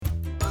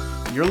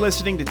You're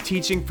listening to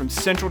teaching from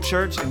Central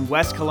Church in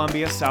West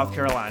Columbia, South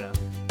Carolina.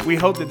 We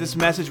hope that this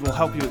message will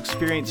help you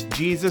experience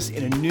Jesus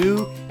in a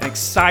new and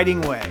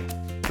exciting way.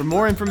 For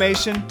more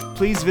information,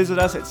 please visit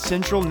us at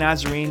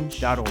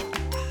centralnazarene.org.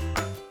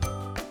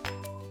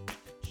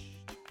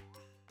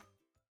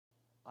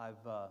 I've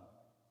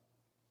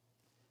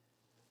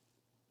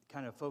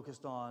kind of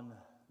focused on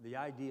the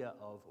idea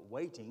of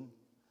waiting,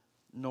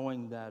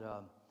 knowing that,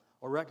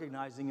 or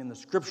recognizing in the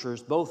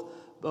Scriptures,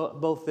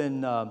 both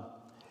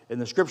in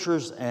the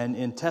Scriptures and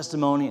in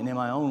testimony and in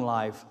my own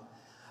life,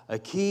 a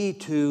key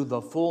to the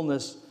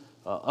fullness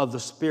of the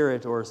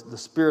Spirit or the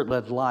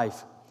Spirit-led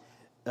life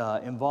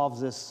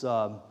involves this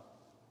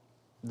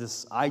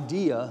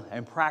idea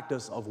and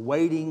practice of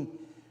waiting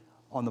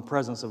on the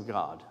presence of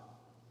God.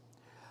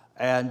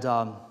 And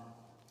I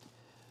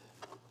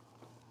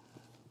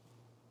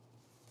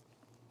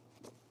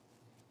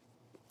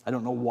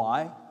don't know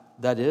why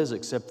that is,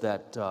 except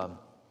that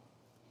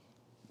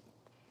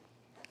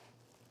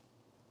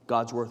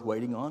God's worth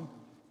waiting on.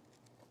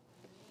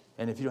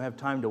 And if you don't have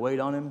time to wait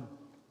on Him,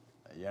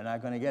 you're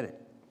not going to get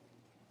it.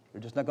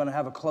 You're just not going to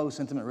have a close,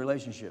 intimate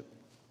relationship.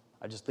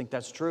 I just think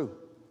that's true.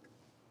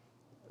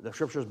 The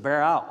Scriptures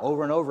bear out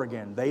over and over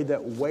again, they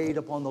that wait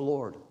upon the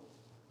Lord.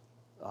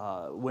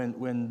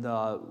 When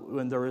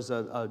there is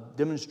a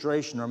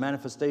demonstration or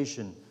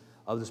manifestation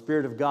of the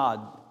Spirit of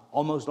God,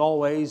 almost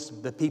always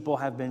the people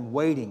have been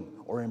waiting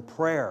or in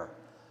prayer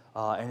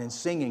and in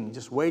singing,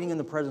 just waiting in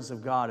the presence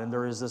of God, and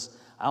there is this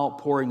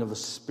outpouring of the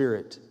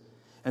Spirit.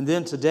 And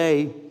then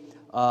today,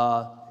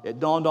 it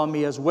dawned on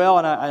me as well,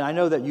 and I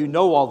know that you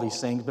know all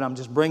these things, but I'm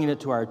just bringing it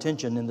to our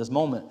attention in this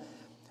moment,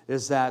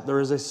 is that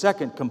there is a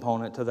second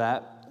component to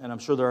that, and I'm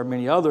sure there are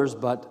many others,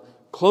 but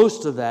close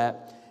to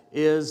that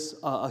is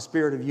a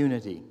spirit of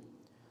unity,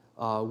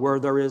 where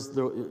there is,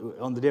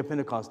 on the day of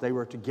Pentecost, they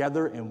were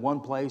together in one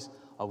place,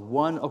 of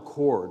one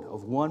accord,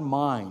 of one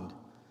mind,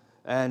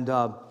 and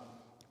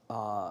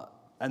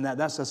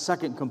that's a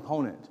second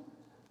component.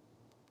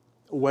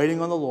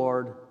 Waiting on the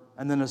Lord,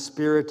 and then a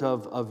spirit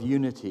of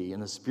unity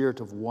and a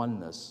spirit of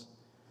oneness.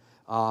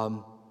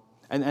 And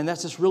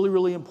that's just really,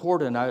 really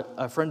important.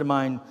 A friend of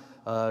mine,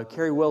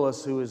 Kerry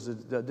Willis, who is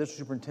the district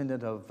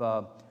superintendent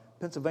of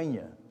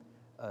Pennsylvania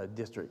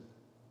district,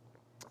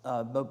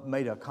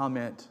 made a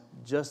comment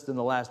just in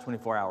the last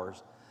 24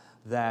 hours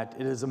that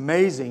it is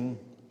amazing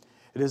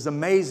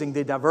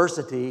the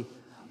diversity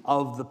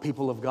of the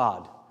people of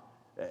God.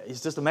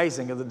 It's just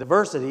amazing of the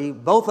diversity,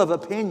 both of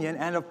opinion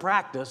and of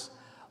practice,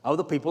 of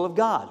the people of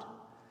God.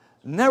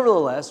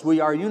 Nevertheless,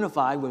 we are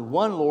unified with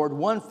one Lord,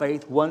 one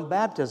faith, one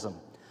baptism.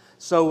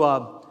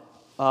 So,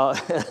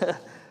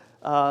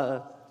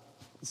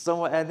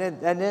 someone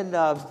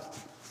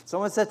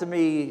said to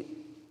me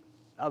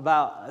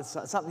about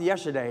something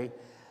yesterday.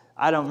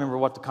 I don't remember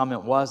what the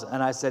comment was,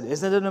 and I said,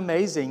 "Isn't it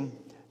amazing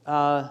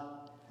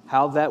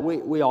how that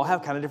we all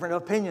have kind of different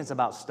opinions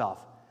about stuff?"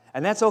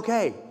 And that's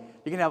okay.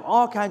 You can have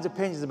all kinds of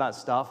opinions about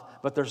stuff,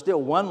 but there's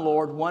still one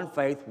Lord, one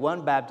faith,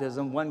 one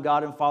baptism, one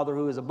God and Father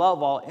who is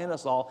above all, in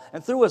us all,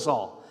 and through us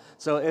all.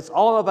 So it's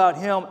all about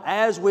Him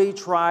as we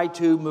try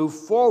to move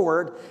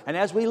forward and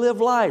as we live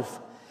life.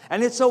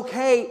 And it's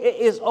okay, it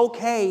is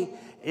okay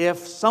if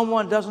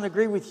someone doesn't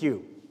agree with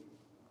you.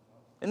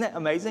 Isn't that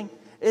amazing?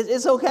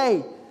 It's okay.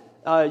 You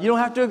don't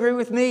have to agree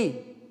with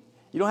me.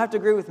 You don't have to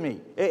agree with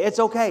me. It's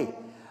okay.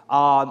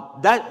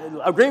 That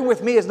agreeing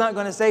with me is not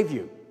going to save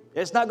you.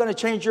 It's not going to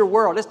change your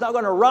world. It's not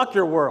going to rock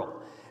your world.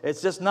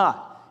 It's just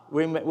not.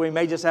 We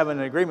may just have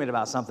an agreement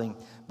about something,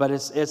 but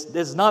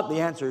it's not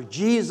the answer.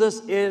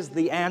 Jesus is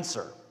the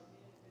answer.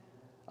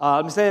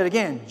 Let me say it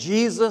again.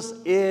 Jesus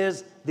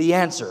is the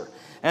answer.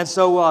 And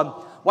so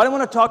what I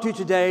want to talk to you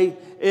today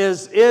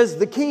is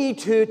the key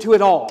to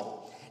it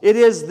all. It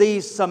is the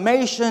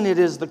summation. It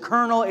is the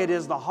kernel. It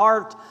is the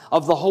heart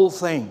of the whole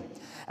thing.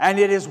 And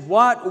it is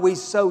what we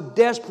so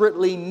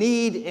desperately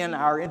need in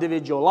our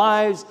individual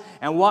lives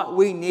and what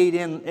we need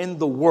in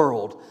the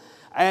world.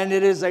 And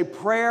it is a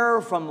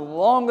prayer from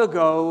long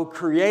ago,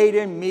 create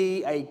in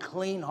me a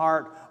clean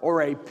heart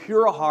or a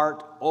pure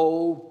heart,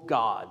 O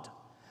God.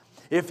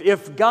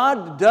 If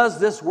God does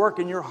this work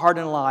in your heart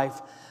and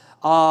life,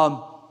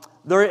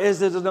 there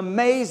is an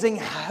amazing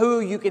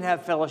who you can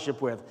have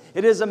fellowship with.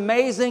 It is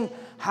amazing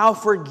how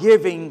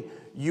forgiving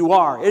you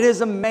are. It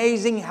is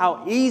amazing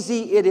how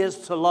easy it is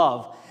to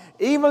love.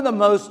 Even the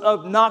most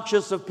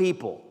obnoxious of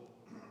people,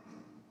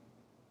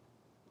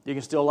 you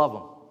can still love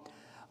them.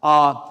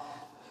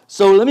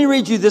 So let me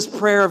read you this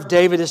prayer of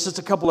David. It's just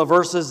a couple of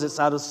verses. It's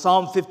out of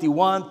Psalm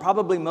 51.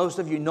 Probably most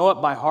of you know it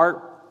by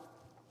heart.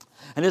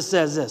 And it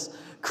says this: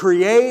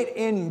 "Create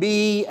in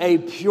me a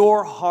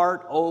pure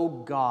heart, O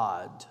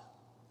God,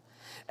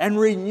 and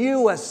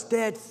renew a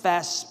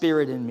steadfast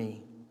spirit in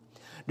me.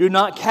 Do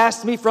not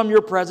cast me from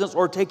your presence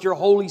or take your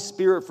Holy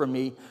Spirit from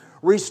me.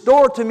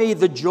 Restore to me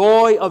the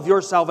joy of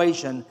your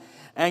salvation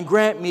and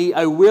grant me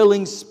a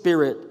willing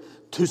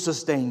spirit to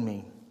sustain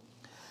me."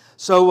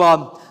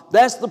 So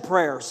that's the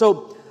prayer.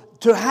 So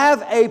to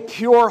have a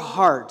pure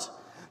heart,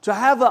 to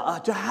have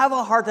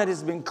a heart that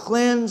has been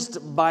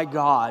cleansed by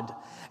God,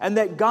 and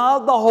that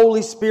God the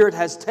Holy Spirit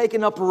has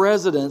taken up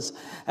residence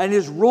and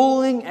is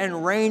ruling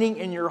and reigning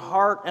in your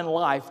heart and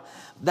life.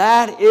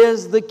 That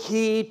is the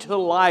key to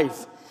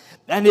life.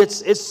 And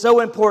it's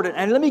so important.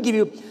 And let me give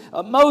you,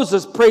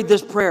 Moses prayed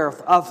this prayer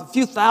a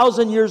few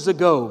thousand years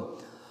ago.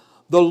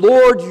 The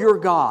Lord your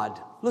God,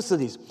 listen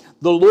to these.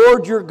 The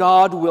Lord your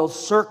God will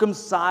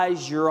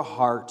circumcise your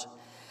heart.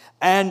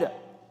 And,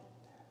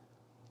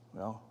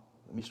 well,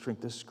 let me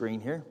shrink this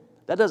screen here.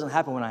 That doesn't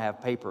happen when I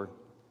have paper.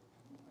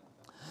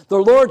 The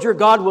Lord your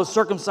God will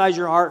circumcise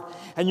your heart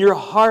and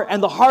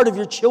the heart of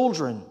your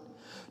children,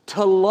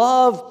 to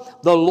love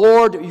the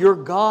Lord your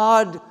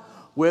God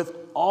with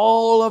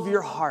all of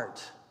your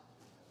heart.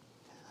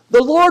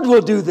 The Lord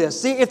will do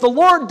this. See, if the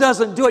Lord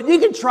doesn't do it, you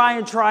can try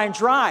and try and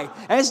try,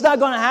 and it's not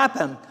going to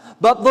happen.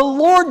 But the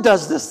Lord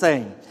does this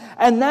thing.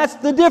 And that's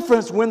the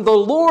difference when the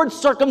Lord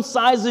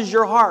circumcises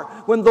your heart,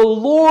 when the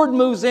Lord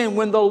moves in,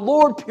 when the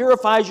Lord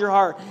purifies your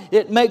heart.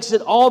 It makes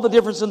it all the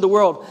difference in the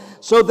world,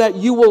 so that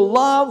you will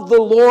love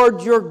the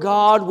Lord your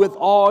God with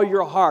all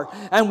your heart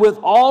and with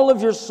all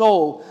of your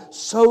soul,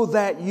 so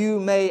that you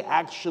may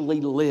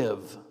actually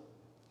live.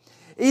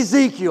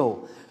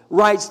 Ezekiel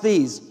writes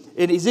these.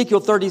 In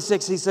Ezekiel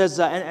 36, he says,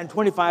 and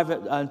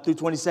 25 through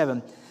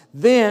 27,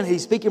 then,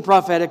 he's speaking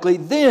prophetically,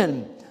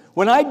 then,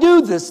 when I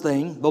do this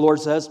thing, the Lord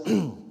says,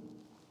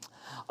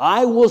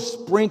 I will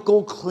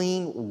sprinkle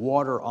clean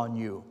water on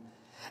you,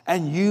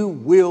 and you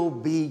will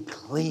be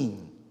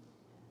clean.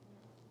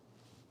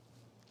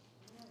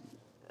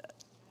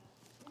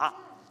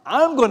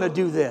 I'm going to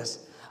do this.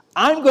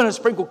 I'm going to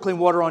sprinkle clean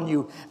water on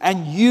you,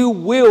 and you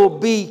will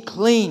be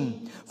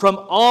clean from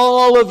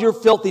all of your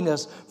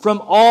filthiness, from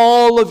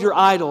all of your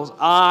idols.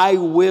 I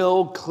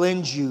will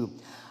cleanse you.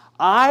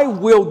 I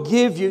will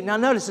give you. Now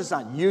notice, it's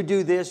not you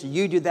do this,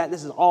 you do that.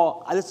 This is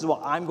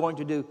what I'm going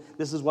to do.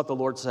 This is what the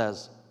Lord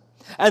says.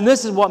 And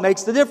this is what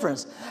makes the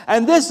difference.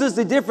 And this is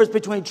the difference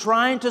between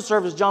trying to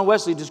serve, as John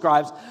Wesley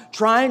describes,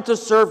 trying to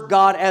serve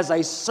God as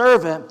a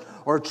servant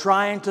or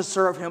trying to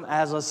serve Him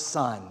as a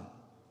son.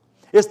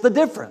 It's the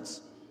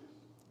difference.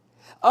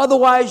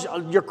 Otherwise,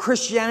 your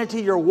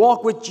Christianity, your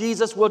walk with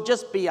Jesus will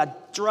just be a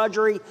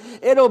drudgery.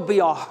 It'll be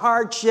a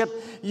hardship.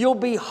 You'll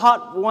be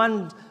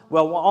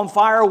on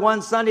fire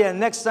one Sunday, and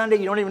next Sunday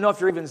you don't even know if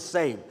you're even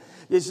saved.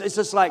 It's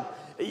just like,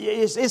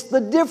 it's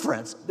the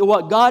difference,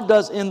 what God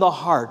does in the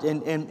heart,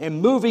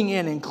 in moving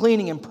in and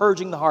cleaning and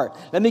purging the heart.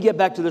 Let me get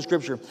back to the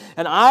scripture.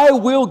 And I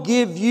will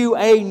give you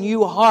a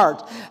new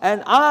heart.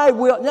 And I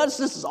will, notice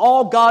this is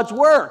all God's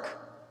work.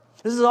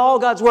 This is all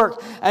God's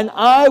work. And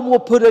I will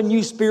put a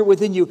new spirit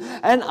within you.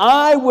 And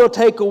I will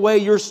take away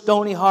your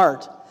stony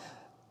heart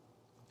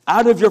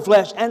out of your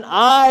flesh. And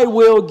I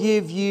will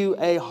give you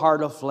a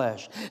heart of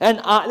flesh. And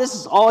this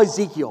is all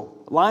Ezekiel,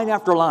 line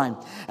after line.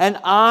 And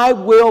I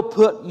will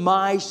put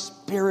my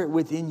spirit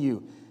within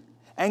you.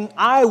 And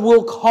I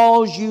will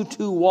cause you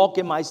to walk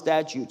in my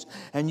statutes.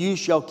 And you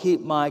shall keep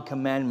my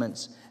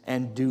commandments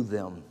and do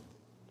them.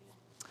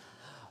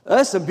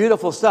 That's some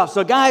beautiful stuff.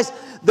 So guys,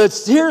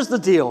 here's the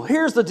deal.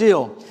 Here's the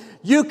deal.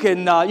 You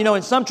can,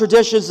 in some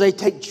traditions, they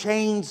take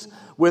chains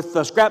with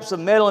scraps of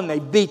metal and they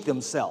beat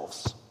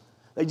themselves.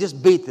 They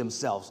just beat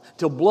themselves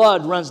till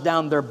blood runs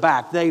down their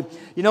back.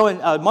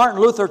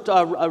 Martin Luther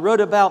wrote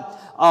about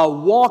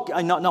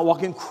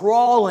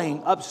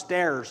crawling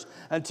upstairs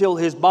until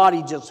his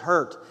body just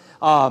hurt.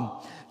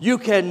 Paul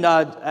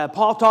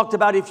talked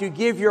about if you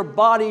give your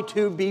body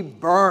to be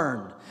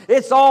burned.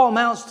 It all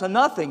amounts to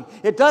nothing.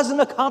 It doesn't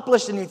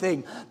accomplish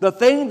anything. The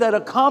thing that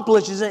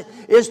accomplishes it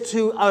is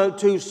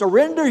to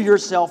surrender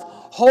yourself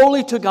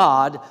wholly to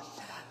God,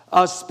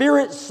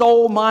 spirit,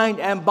 soul, mind,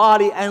 and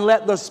body, and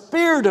let the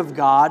Spirit of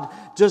God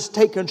just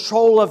take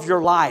control of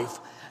your life.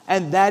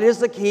 And that is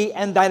the key,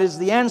 and that is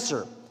the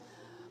answer.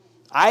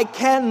 I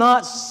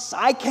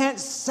can't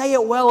say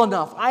it well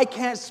enough. I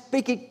can't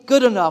speak it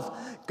good enough.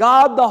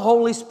 God, the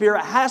Holy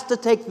Spirit, has to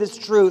take this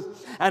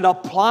truth and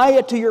apply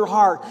it to your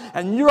heart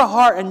and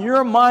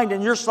your mind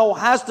and your soul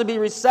has to be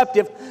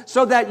receptive,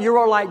 so that you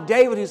are like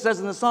David, who says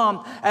in the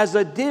Psalm, as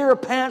a deer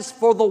pants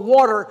for the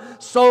water,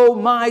 so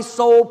my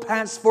soul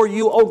pants for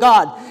you, O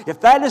God. If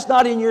that is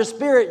not in your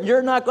spirit,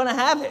 you're not going to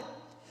have it.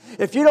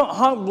 If you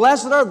don't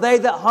blessed are they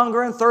that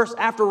hunger and thirst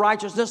after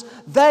righteousness,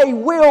 they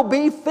will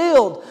be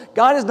filled.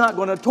 God is not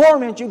going to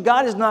torment you.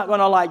 God is not going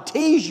to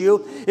tease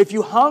you. If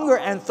you hunger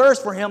and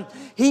thirst for Him,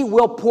 He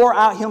will pour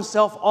out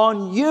Himself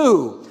on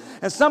you.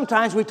 And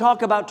sometimes we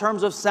talk about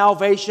terms of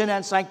salvation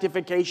and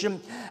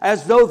sanctification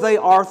as though they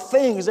are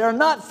things. They are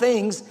not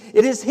things.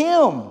 It is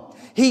Him.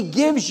 He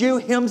gives you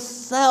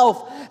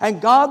Himself.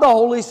 And God the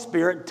Holy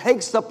Spirit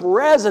takes up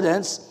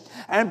residence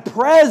and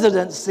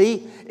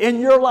presidency in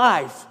your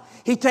life.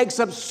 He takes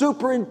up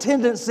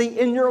superintendency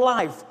in your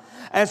life.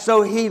 And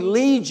so He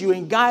leads you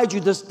and guides you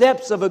the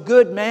steps of a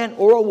good man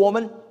or a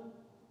woman.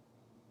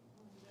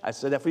 I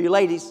said that for you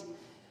ladies.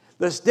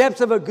 The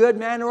steps of a good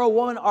man or a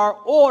woman are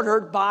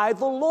ordered by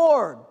the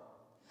Lord.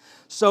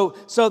 So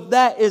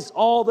that is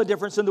all the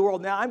difference in the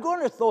world. Now, I'm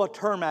going to throw a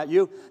term at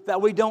you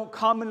that we don't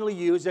commonly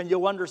use, and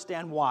you'll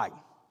understand why.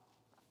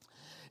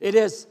 It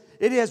is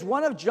It is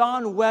one of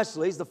John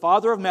Wesley's, the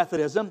father of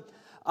Methodism,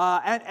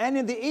 and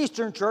in the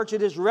Eastern Church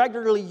it is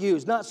regularly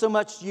used, not so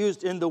much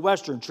used in the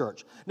Western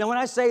Church. Now when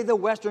I say the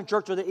Western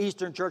Church or the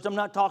Eastern Church, I'm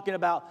not talking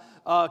about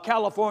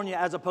California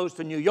as opposed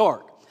to New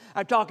York.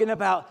 I'm talking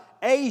about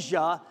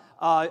Asia,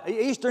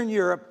 Eastern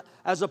Europe,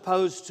 as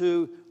opposed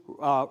to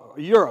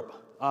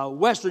Europe,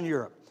 Western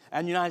Europe,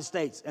 and United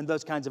States, and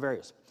those kinds of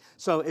areas.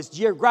 So it's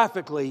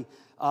geographically,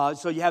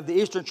 so you have the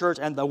Eastern Church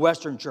and the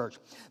Western Church.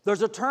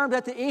 There's a term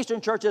that the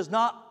Eastern Church is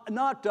not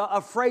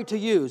afraid to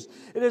use.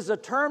 It is a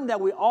term that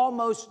we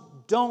almost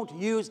don't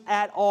use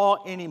at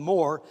all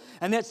anymore,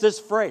 and it's this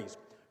phrase,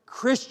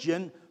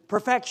 Christian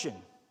perfection.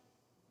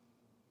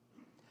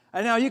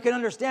 And now you can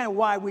understand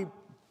why we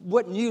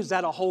wouldn't use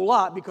that a whole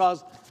lot,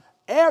 because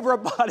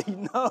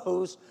everybody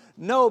knows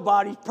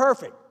nobody's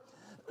perfect.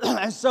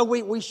 And so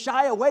we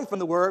shy away from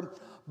the word,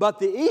 but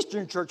the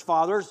Eastern Church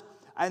Fathers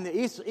and the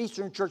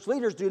Eastern Church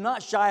leaders do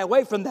not shy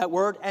away from that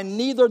word, and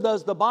neither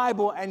does the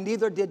Bible, and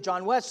neither did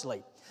John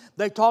Wesley.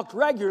 They talked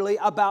regularly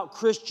about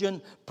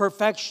Christian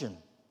perfection.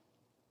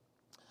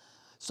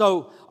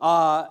 So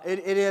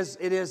it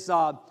is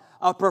a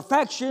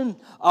perfection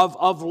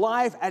of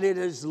life, and it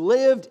is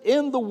lived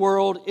in the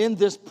world in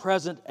this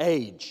present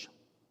age.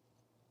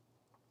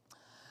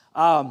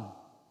 For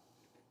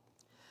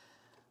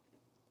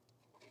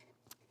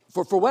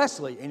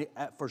Wesley,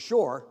 for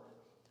sure,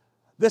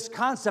 this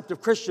concept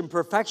of Christian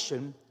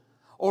perfection,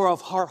 or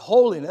of heart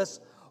holiness,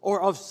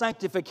 or of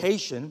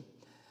sanctification,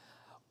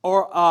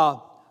 or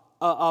of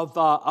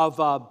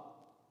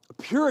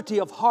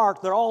purity of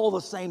heart, they're all the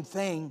same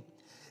thing,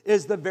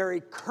 is the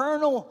very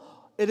kernel,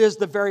 it is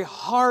the very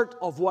heart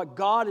of what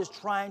God is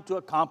trying to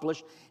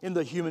accomplish in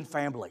the human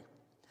family.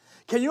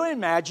 Can you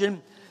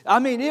imagine? I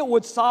mean, it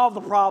would solve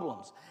the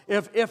problems.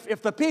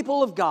 If the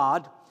people of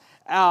God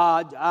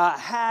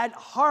had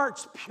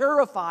hearts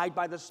purified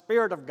by the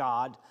Spirit of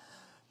God,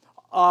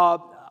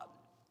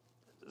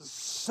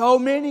 so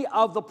many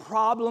of the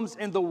problems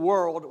in the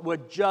world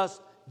would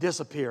just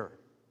disappear.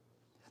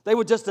 They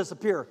would just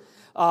disappear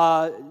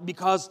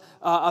because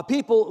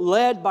people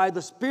led by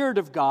the Spirit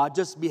of God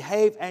just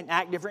behave and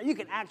act different. You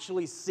can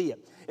actually see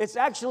it. It's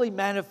actually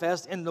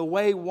manifest in the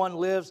way one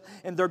lives,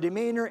 in their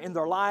demeanor, in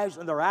their lives,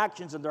 in their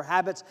actions, in their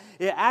habits.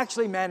 It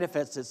actually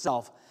manifests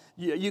itself.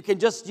 You can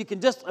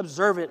just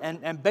observe it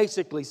and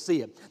basically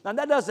see it. Now,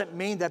 that doesn't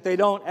mean that they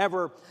don't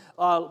ever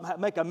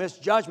make a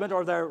misjudgment,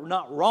 or they're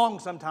not wrong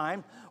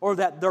sometime, or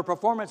that their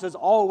performance is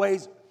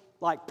always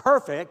like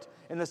perfect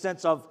in the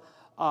sense of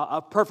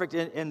perfect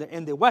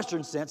in the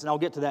Western sense, and I'll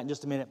get to that in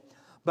just a minute.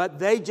 But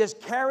they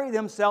just carry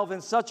themselves in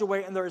such a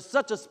way, and there is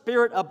such a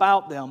spirit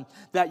about them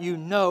that you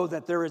know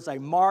that there is a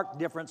marked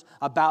difference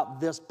about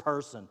this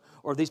person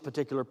or these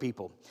particular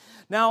people.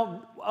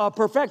 Now,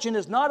 perfection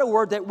is not a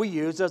word that we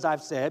use, as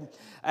I've said,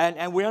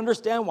 and we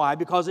understand why,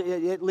 because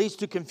it leads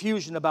to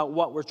confusion about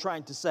what we're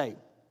trying to say.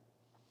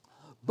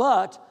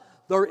 But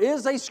there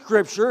is a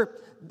scripture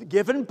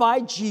given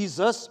by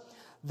Jesus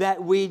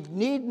that we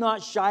need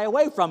not shy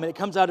away from. It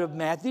comes out of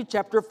Matthew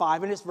chapter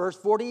 5, and it's verse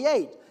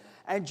 48.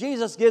 And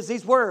Jesus gives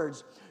these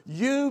words,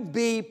 "You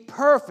be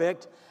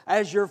perfect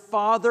as your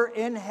Father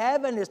in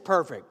heaven is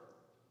perfect."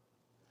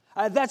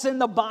 That's in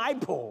the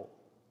Bible.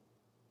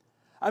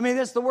 I mean,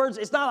 it's the words.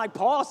 It's not like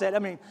Paul said. I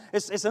mean,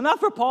 it's enough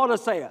for Paul to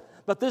say it.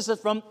 But this is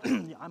from,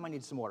 I might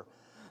need some water.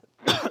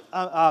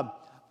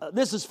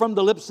 This is from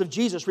the lips of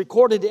Jesus,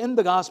 recorded in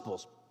the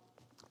Gospels.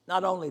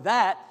 Not only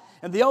that,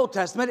 in the Old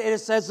Testament, it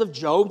says of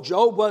Job,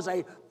 Job was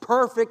a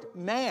perfect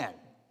man.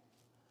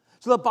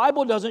 So the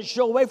Bible doesn't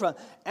show away from it.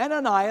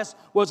 Ananias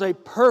was a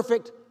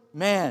perfect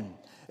man.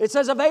 It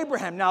says of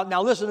Abraham.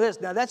 Now listen to this.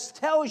 Now that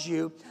tells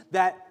you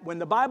that when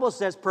the Bible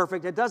says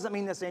perfect, it doesn't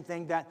mean the same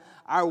thing that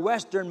our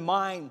Western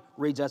mind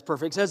reads as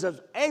perfect. It says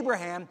of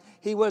Abraham,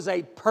 he was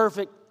a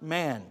perfect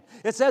man.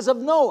 It says of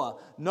Noah.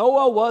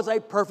 Noah was a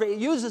perfect. It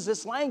uses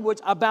this language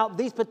about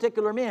these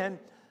particular men.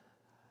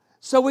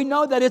 So we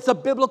know that it's a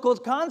biblical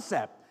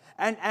concept.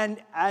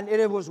 And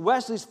it was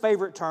Wesley's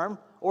favorite term,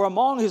 or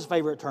among his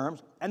favorite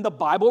terms, and the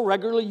Bible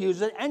regularly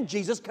uses it, and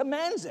Jesus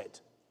commands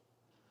it.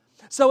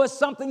 So it's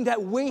something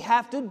that we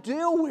have to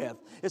deal with.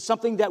 It's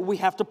something that we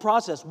have to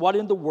process. What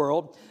in the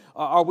world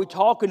are we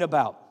talking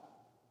about?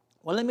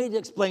 Well, let me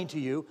explain to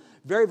you.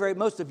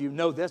 Most of you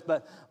know this,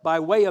 but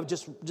by way of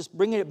just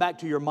bringing it back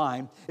to your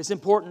mind, it's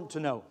important to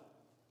know.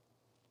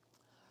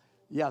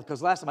 Yeah,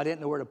 because last time I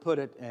didn't know where to put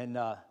it, and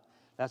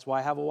that's why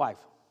I have a wife.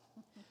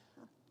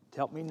 To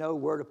help me know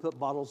where to put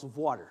bottles of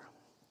water.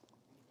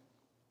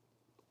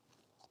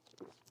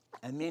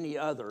 And many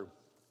other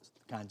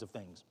kinds of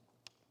things.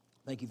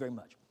 Thank you very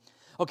much.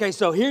 Okay,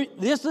 so here,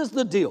 this is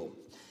the deal.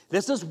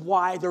 This is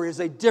why there is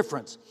a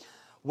difference.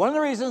 One of the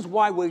reasons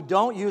why we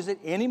don't use it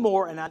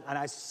anymore, and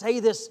I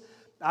say this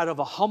out of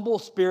a humble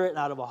spirit, and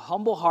out of a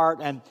humble heart,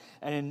 and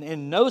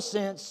in no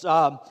sense,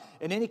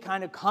 in any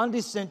kind of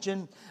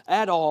condescension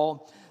at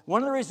all.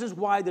 One of the reasons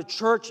why the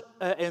church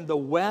in the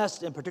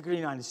West, and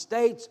particularly the United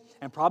States,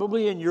 and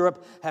probably in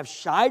Europe, have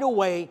shied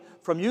away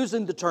from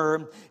using the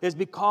term is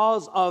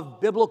because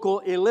of biblical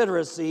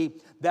illiteracy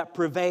that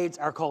pervades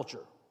our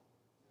culture.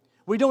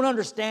 We don't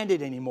understand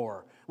it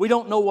anymore. We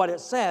don't know what it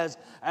says.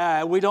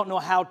 We don't know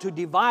how to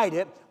divide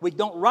it. We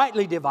don't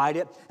rightly divide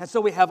it. And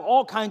so we have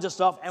all kinds of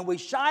stuff, and we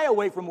shy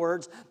away from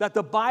words that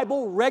the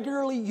Bible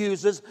regularly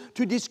uses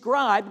to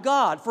describe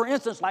God. For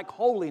instance, like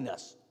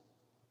holiness.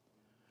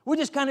 We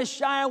just kind of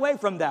shy away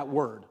from that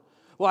word.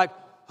 Like,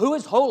 who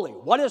is holy?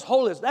 What is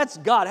holiness? That's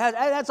God.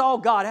 That's all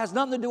God. It has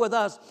nothing to do with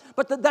us.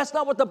 But that's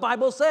not what the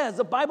Bible says.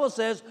 The Bible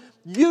says,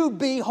 you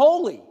be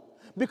holy,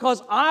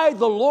 because I,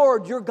 the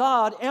Lord, your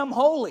God, am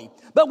holy.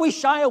 But we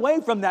shy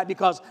away from that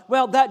because,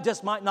 well, that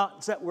just might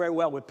not sit very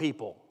well with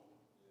people.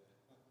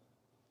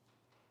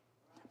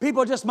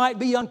 People just might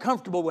be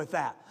uncomfortable with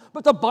that.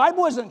 But the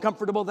Bible isn't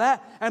comfortable with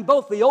that. And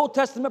both the Old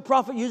Testament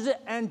prophet uses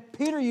it and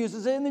Peter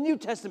uses it in the New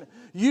Testament.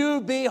 You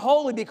be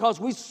holy because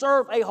we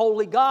serve a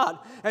holy God.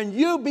 And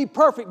you be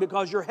perfect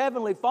because your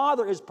heavenly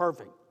Father is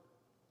perfect.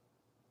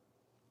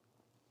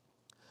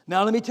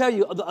 Now let me tell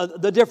you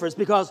the difference,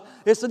 because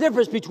it's the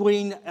difference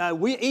between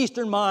we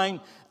Eastern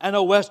mind and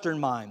a Western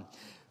mind.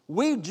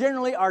 We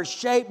generally are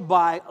shaped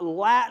by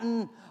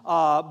Latin,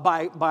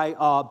 by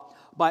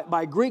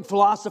Greek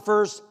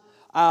philosophers,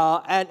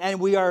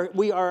 and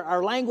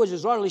our language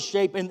is largely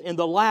shaped in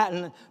the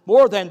Latin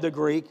more than the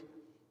Greek.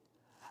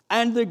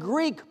 And the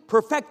Greek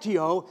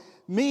perfectio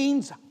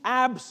means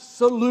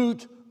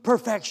absolute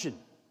perfection.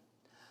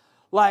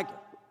 Like,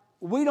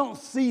 we don't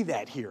see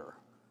that here.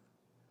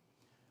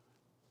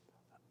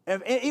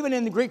 Even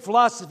in the Greek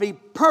philosophy,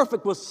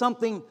 perfect was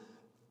something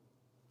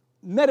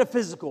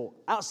metaphysical,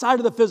 outside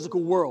of the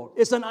physical world.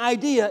 It's an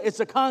idea, it's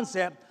a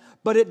concept,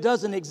 but it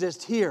doesn't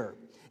exist here.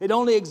 It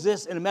only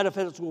exists in a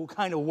metaphysical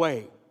kind of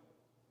way.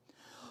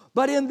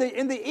 But in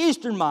the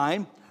Eastern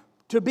mind,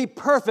 to be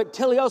perfect,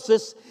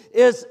 teleosis,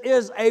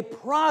 is a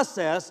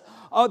process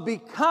of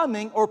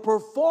becoming or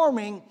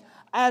performing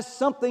as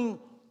something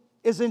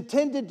is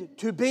intended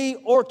to be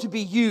or to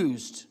be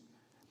used.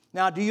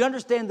 Now, do you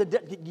understand,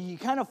 do you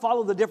kind of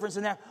follow the difference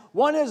in there?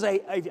 One is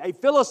a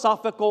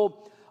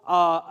philosophical,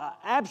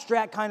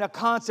 abstract kind of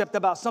concept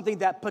about something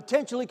that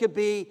potentially could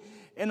be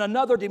in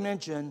another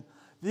dimension.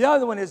 The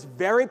other one is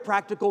very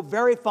practical,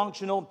 very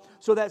functional,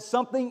 so that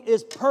something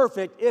is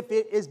perfect if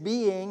it is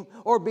being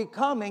or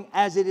becoming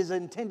as it is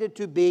intended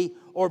to be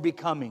or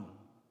becoming.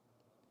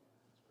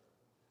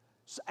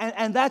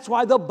 And that's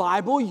why the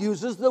Bible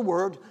uses the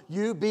word,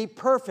 you be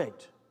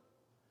perfect.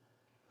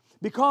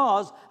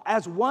 Because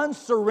as one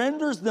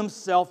surrenders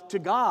themselves to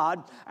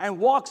God and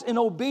walks in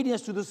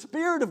obedience to the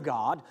Spirit of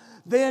God,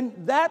 then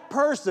that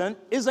person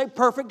is a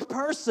perfect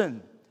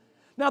person.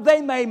 Now,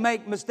 they may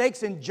make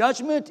mistakes in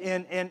judgment,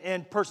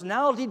 in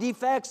personality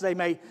defects. They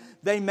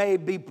may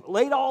be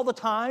late all the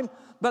time,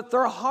 but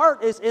their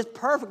heart is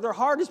perfect. Their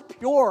heart is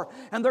pure,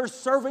 and they're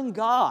serving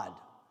God.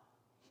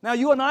 Now,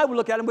 you and I would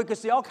look at them, we could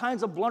see all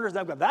kinds of blunders.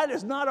 That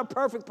is not a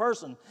perfect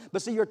person.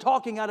 But see, you're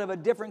talking out of a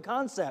different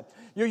concept.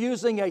 You're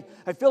using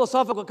a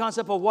philosophical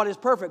concept of what is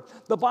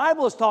perfect. The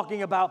Bible is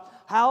talking about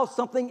how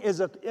something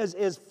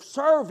is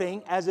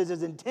serving as it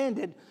is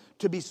intended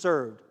to be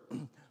served.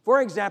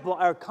 For example,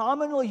 our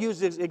commonly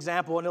used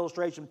example and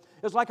illustration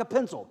is like a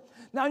pencil.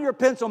 Now, your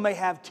pencil may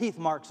have teeth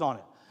marks on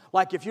it.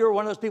 Like if you're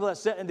one of those people that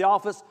sit in the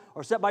office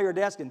or sit by your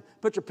desk and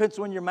put your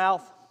pencil in your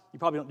mouth. You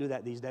probably don't do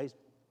that these days.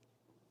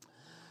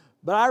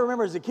 But I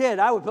remember as a kid,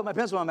 I would put my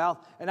pencil in my mouth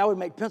and I would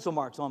make pencil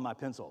marks on my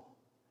pencil.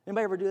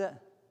 Anybody ever do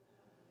that?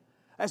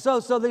 And so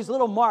these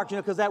little marks,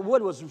 because that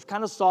wood was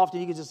kind of soft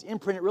and you could just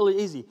imprint it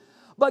really easy.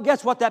 But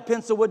guess what that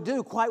pencil would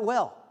do quite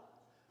well?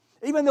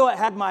 Even though it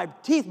had my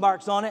teeth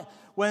marks on it,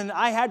 when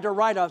I had to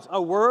write a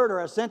word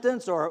or a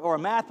sentence or a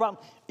math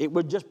problem, it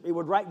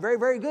would write very,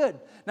 very good.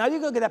 Now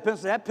you go get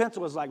that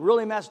pencil was like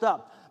really messed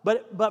up.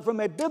 But from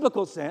a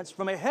biblical sense,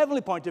 from a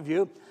heavenly point of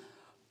view,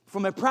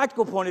 from a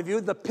practical point of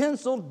view, the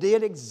pencil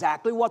did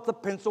exactly what the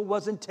pencil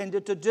was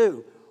intended to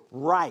do.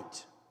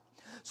 Right.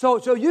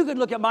 So you could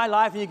look at my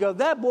life and you go,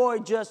 that boy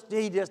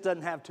he just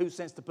doesn't have 2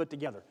 cents to put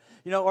together.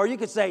 Or you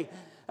could say,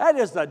 that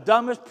is the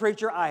dumbest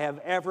preacher I have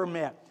ever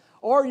met.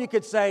 Or you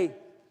could say,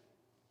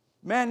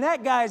 man,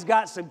 that guy's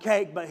got some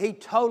cake, but he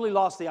totally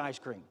lost the ice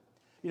cream.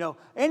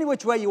 Any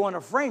which way you want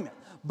to frame it.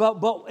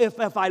 But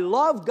if I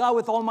love God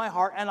with all my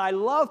heart and I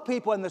love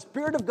people and the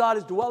Spirit of God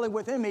is dwelling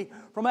within me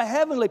from a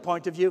heavenly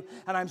point of view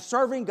and I'm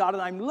serving God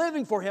and I'm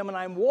living for Him and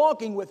I'm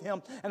walking with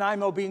Him and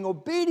I'm being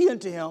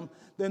obedient to Him,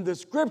 then the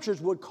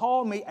Scriptures would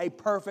call me a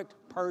perfect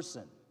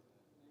person.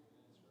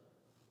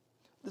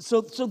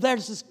 So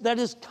that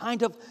is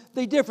kind of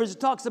the difference. It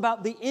talks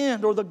about the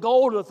end or the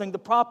goal of the thing, the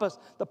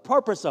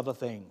purpose of a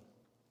thing.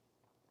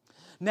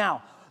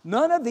 Now,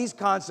 none of these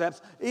concepts,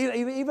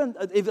 even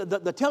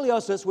the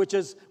teleosis, which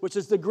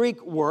is the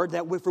Greek word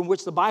from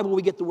which the Bible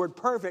we get the word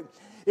perfect,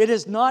 it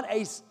is not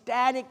a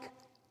static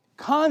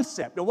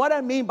concept. And what I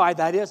mean by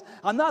that is,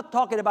 I'm not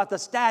talking about the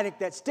static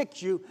that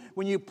sticks you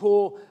when you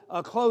pull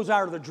clothes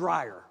out of the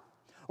dryer.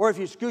 Or if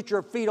you scoot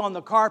your feet on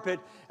the carpet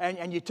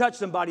and you touch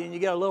somebody and you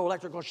get a little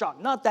electrical shock.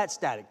 Not that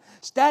static.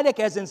 Static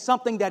as in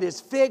something that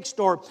is fixed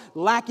or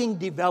lacking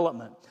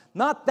development.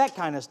 Not that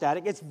kind of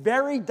static. It's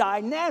very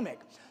dynamic.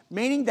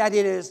 meaning that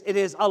it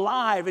is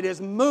alive, it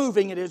is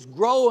moving, it is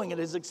growing, it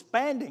is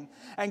expanding,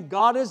 and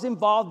God is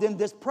involved in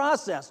this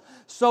process.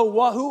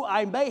 So who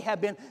I may have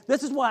been,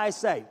 this is why I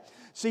say,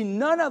 see,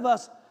 none of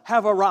us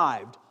have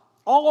arrived.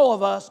 All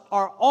of us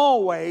are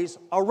always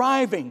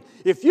arriving.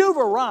 If you've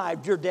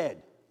arrived, you're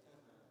dead.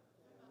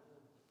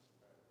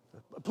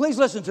 Please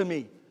listen to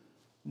me.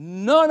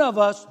 None of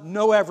us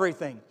know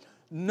everything.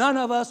 None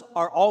of us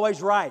are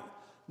always right.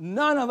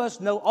 None of us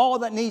know all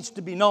that needs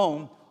to be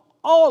known.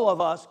 All of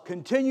us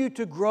continue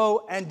to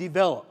grow and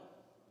develop.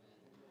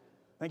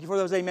 Thank you for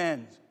those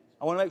amens.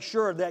 I want to make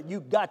sure that you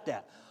got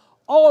that.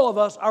 All of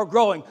us are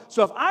growing.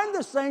 So if I'm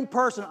the same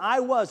person I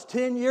was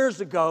 10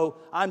 years ago,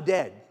 I'm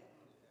dead.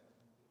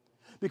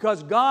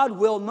 Because God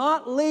will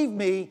not leave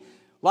me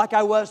like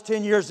I was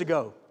 10 years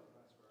ago.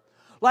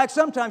 Like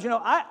sometimes,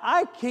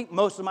 I keep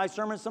most of my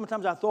sermons.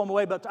 Sometimes I throw them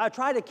away, but I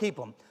try to keep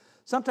them.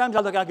 Sometimes I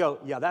look, I go,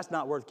 yeah, that's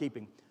not worth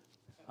keeping.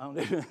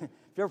 If you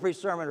ever preach a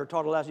sermon or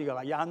taught a lesson, you go,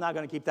 yeah, I'm not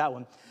going to keep that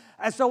one.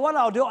 And so what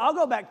I'll do, I'll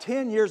go back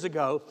 10 years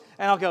ago,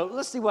 and I'll go,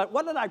 let's see,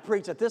 what did I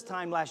preach at this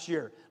time last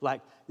year?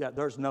 Like, yeah,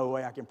 there's no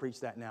way I can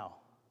preach that now.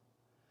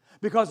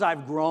 Because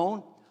I've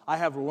grown, I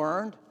have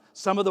learned.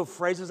 Some of the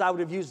phrases I would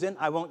have used then,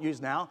 I won't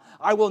use now.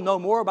 I will know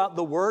more about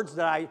the words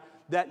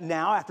that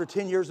now, after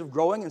 10 years of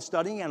growing and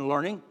studying and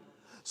learning.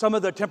 Some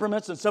of the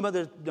temperaments and some of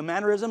the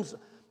mannerisms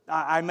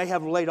I may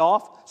have laid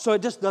off, so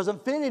it just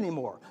doesn't fit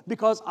anymore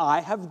because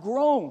I have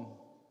grown.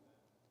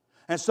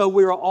 And so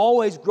we are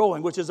always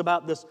growing, which is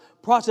about this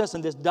process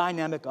and this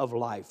dynamic of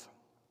life.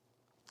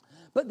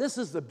 But this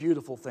is the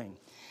beautiful thing.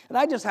 And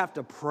I just have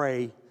to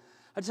pray.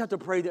 I just have to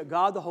pray that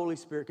God, the Holy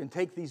Spirit, can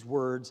take these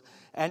words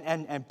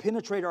and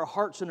penetrate our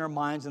hearts and our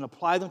minds and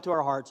apply them to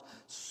our hearts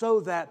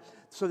so that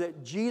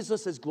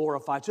Jesus is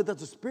glorified, so that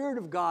the Spirit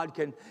of God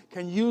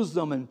can use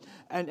them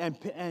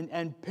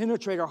and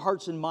penetrate our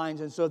hearts and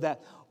minds, and so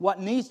that what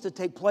needs to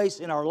take place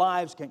in our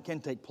lives can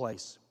take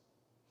place.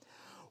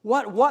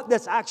 What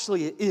this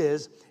actually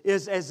is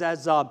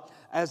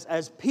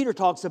as Peter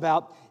talks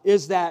about,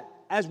 is that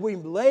as we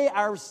lay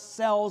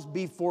ourselves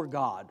before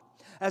God,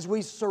 as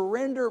we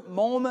surrender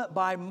moment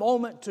by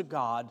moment to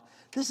God,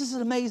 this is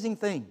an amazing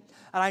thing.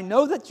 And I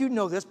know that you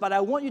know this, but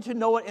I want you to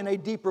know it in a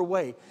deeper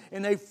way,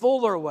 in a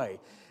fuller way,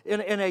 in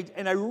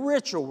a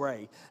richer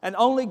way. And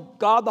only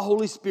God, the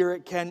Holy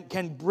Spirit,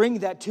 can bring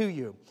that to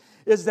you.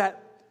 Is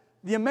that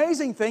the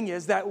amazing thing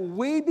is that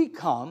we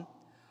become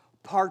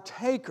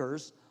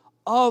partakers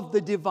of the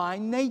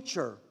divine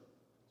nature.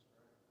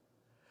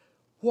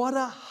 What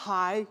a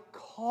high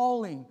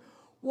calling.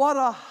 What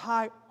a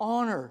high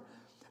honor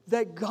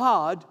that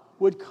God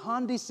would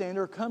condescend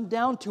or come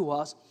down to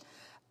us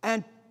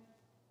and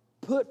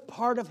put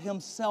part of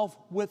Himself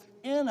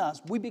within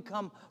us. We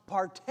become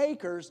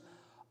partakers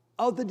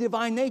of the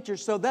divine nature.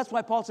 So that's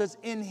why Paul says,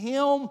 in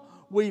Him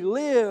we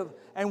live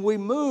and we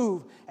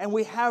move and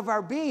we have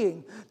our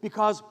being,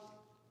 because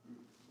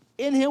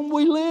in Him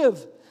we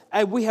live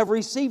and we have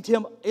received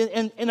Him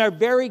in our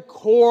very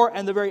core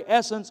and the very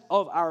essence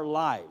of our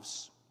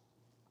lives.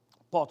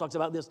 Paul talks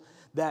about this,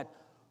 that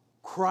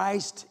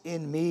Christ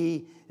in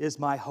me is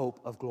my hope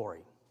of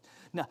glory.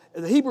 Now,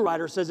 the Hebrew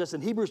writer says this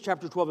in Hebrews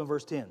chapter 12 and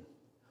verse 10.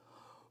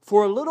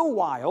 For a little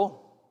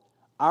while,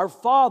 our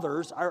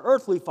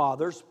earthly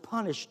fathers,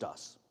 punished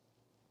us.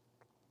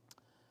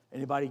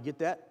 Anybody get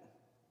that?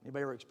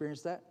 Anybody ever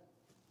experienced that?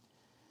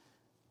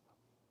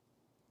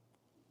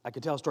 I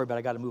could tell a story, but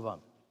I got to move on.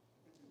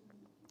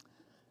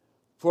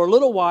 For a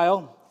little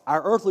while,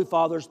 our earthly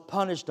fathers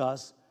punished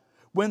us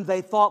when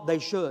they thought they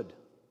should.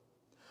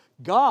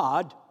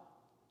 God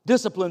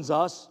disciplines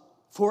us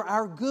for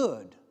our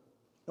good.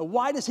 Now,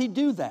 why does He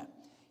do that?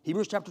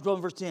 Hebrews chapter 12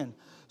 and verse 10.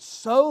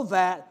 So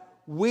that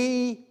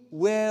we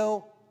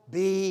will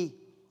be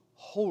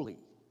holy.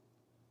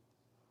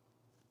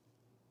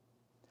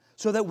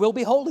 So that we'll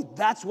be holy.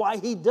 That's why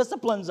He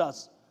disciplines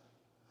us.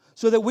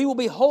 So that we will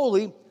be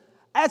holy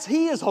as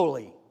He is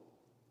holy.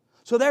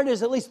 So there it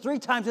is at least 3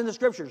 times in the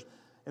Scriptures.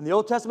 In the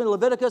Old Testament,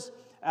 Leviticus,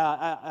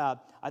 I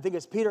think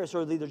it's Peter, it's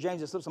either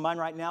James, it slips in mind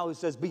right now, who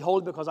says, be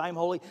holy because I am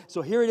holy.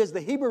 So here it is,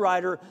 the Hebrew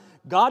writer,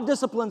 God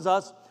disciplines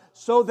us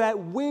so that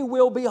we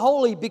will be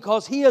holy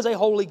because He is a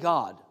holy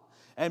God.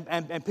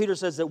 And Peter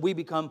says that we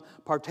become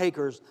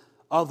partakers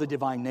of the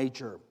divine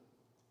nature.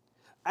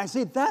 And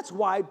see, that's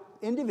why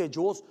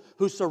individuals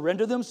who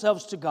surrender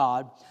themselves to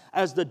God,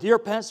 as the deer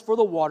pants for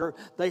the water,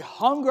 they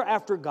hunger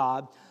after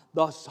God.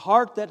 The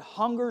heart that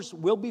hungers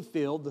will be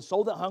filled. The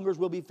soul that hungers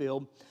will be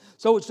filled.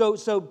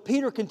 So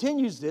Peter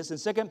continues this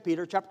in 2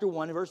 Peter chapter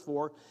 1 and verse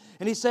 4.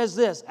 And he says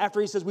this, after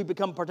he says we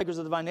become partakers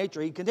of the divine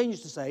nature, he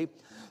continues to say,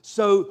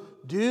 so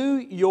do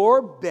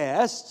your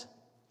best.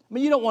 I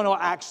mean, you don't want to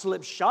act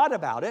slipshod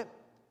about it.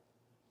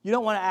 You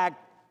don't want to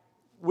act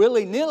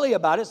willy-nilly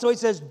about it. So he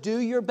says, do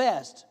your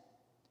best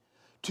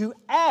to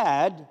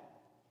add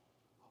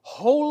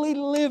holy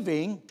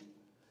living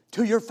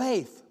to your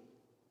faith.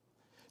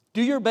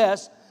 Do your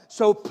best.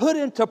 So put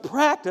into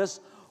practice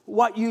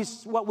what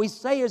we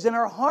say is in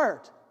our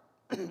heart.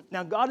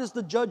 Now, God is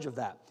the judge of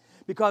that.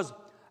 Because,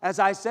 as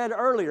I said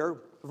earlier,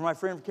 from my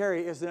friend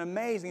Carrie, it's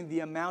amazing the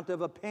amount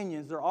of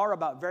opinions there are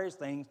about various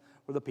things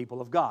for the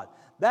people of God.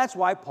 That's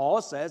why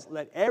Paul says,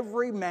 let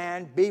every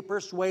man be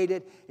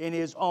persuaded in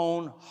his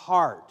own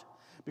heart.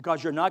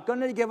 Because you're not going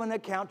to give an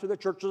account to the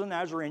Church of the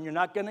Nazarene. You're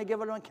not going to give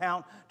an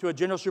account to a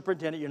general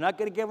superintendent. You're not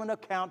going to give an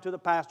account to the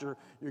pastor.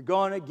 You're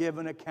going to give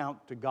an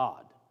account to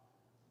God.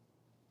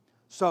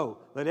 So,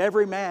 let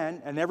every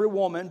man and every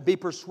woman be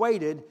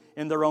persuaded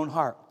in their own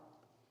heart.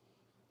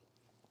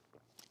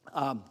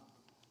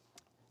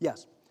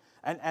 Yes.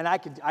 And I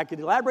could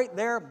elaborate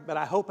there, but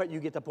I hope that you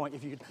get the point.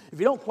 If you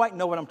don't quite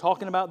know what I'm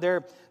talking about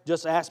there,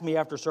 just ask me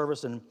after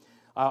service and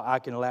I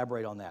can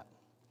elaborate on that.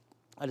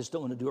 I just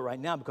don't want to do it right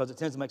now because it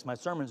tends to make my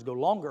sermons go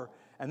longer,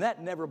 and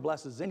that never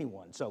blesses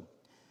anyone. So,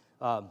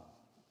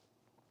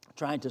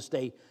 trying to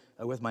stay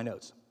with my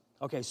notes.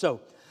 Okay, so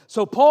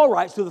Paul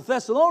writes to the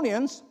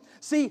Thessalonians.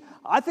 See,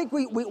 I think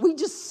we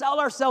just sell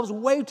ourselves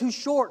way too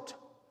short.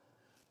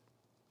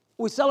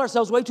 We sell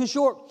ourselves way too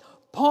short.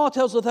 Paul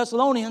tells the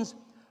Thessalonians,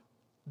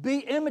 be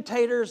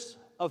imitators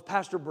of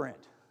Pastor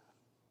Brent.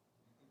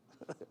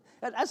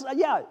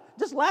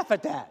 Just laugh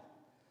at that.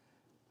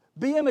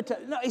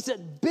 No, he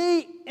said,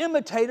 be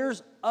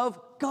imitators of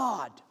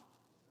God.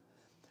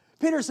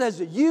 Peter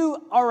says,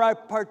 you are a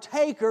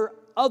partaker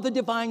of the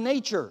divine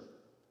nature.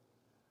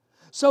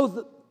 So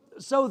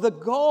the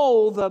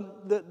goal,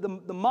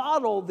 the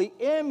model, the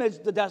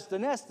image, the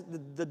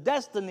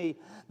destiny,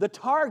 the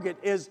target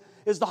is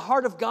the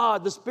heart of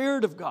God, the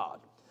Spirit of God.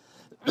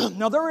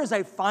 Now there is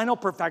a final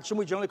perfection,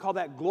 we generally call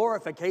that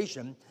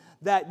glorification,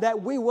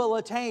 that we will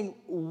attain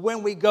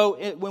when we go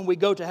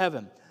to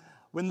heaven,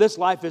 when this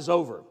life is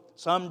over.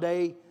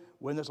 Someday,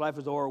 when this life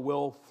is over,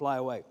 we'll fly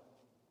away.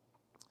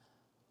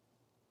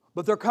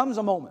 But there comes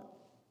a moment.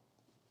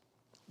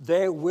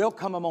 There will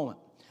come a moment.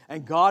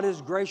 And God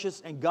is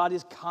gracious and God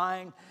is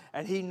kind.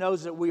 And He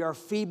knows that we are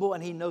feeble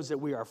and He knows that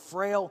we are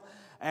frail.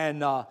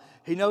 And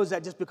He knows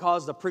that just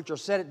because the preacher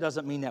said it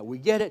doesn't mean that we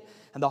get it.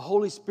 And the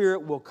Holy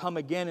Spirit will come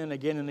again and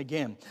again and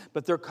again.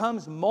 But there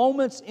comes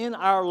moments in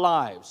our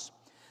lives.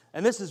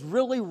 And this is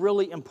really,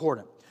 really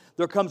important.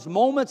 There comes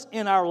moments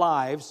in our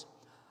lives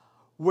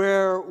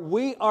where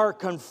we are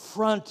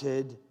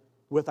confronted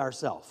with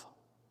ourselves.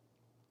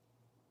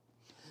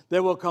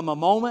 There will come a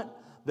moment,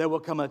 there will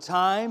come a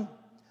time.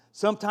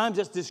 Sometimes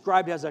it's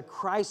described as a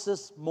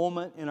crisis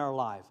moment in our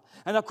life.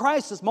 And a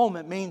crisis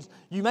moment means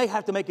you may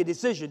have to make a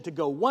decision to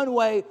go one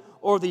way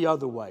or the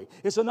other way.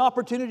 It's an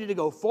opportunity to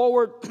go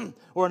forward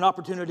or an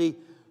opportunity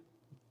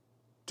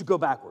to go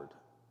backward.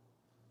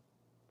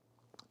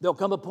 There'll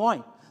come a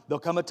point, there'll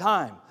come a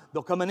time,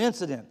 there'll come an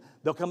incident,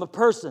 there'll come a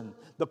person,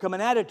 there'll come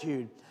an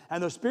attitude.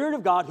 And the Spirit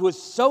of God, who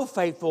is so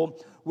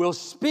faithful, will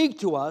speak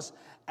to us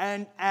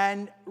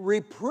and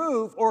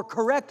reprove or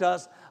correct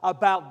us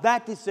about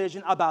that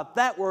decision, about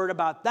that word,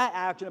 about that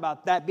action,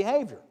 about that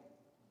behavior.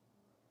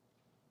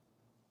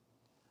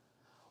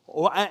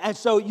 And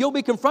so you'll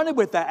be confronted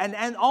with that.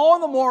 And all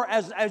the more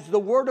as the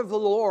word of the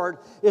Lord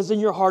is in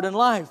your heart and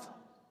life.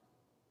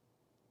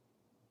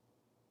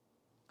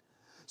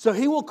 So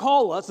He will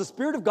call us, the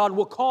Spirit of God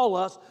will call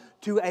us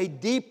to a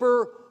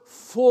deeper,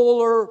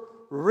 fuller,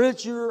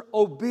 richer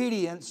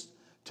obedience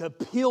to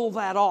peel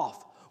that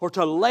off or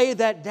to lay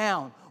that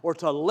down or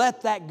to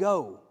let that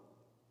go.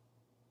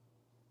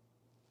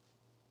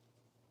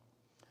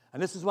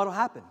 And this is what will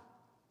happen.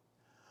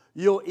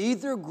 You'll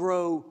either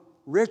grow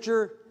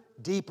richer,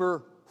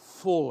 deeper,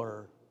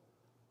 fuller,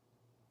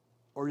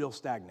 or you'll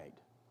stagnate.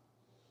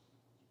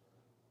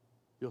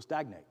 You'll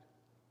stagnate.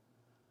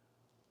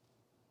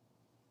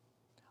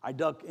 I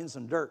dug in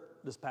some dirt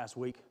this past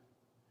week,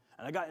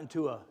 and I got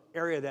into an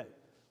area that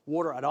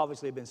water had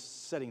obviously been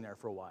sitting there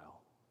for a while.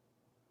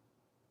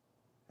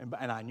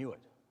 And I knew it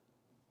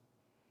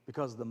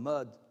because the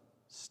mud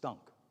stunk.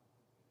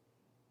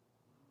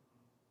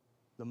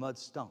 The mud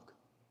stunk.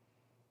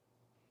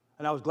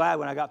 And I was glad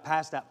when I got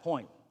past that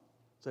point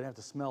so I didn't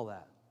have to smell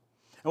that.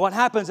 And what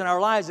happens in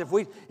our lives if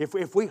we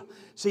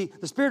see,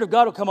 the Spirit of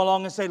God will come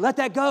along and say, let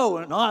that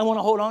go. No, I want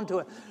to hold on to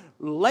it.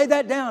 Lay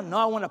that down. No,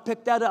 I want to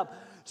pick that up.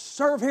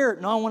 Serve here.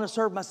 No, I want to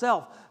serve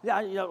myself.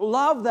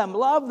 Love them.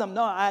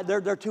 No,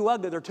 they're too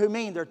ugly. They're too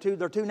mean. They're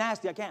too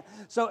nasty. I can't.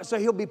 So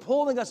He'll be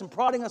pulling us and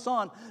prodding us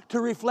on to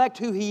reflect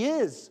who He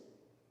is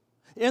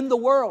in the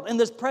world, in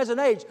this present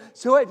age.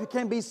 So it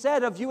can be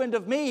said of you and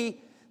of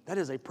me, that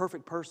is a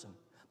perfect person.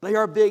 They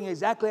are being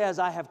exactly as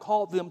I have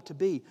called them to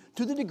be,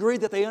 to the degree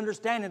that they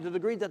understand and to the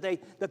degree that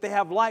they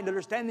have light and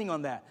understanding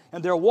on that,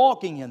 and they're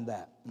walking in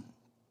that.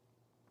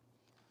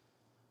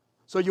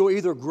 So you'll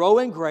either grow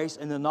in grace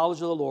and the knowledge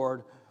of the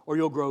Lord, or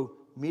you'll grow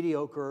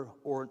mediocre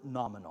or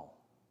nominal.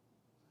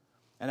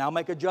 And I'll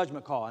make a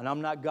judgment call. And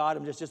I'm not God.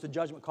 I'm just a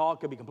judgment call. It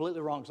could be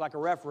completely wrong. It's like a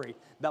referee.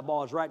 That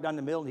ball is right down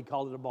the middle, and he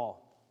called it a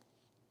ball.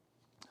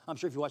 I'm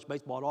sure if you watch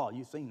baseball at all,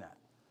 you've seen that.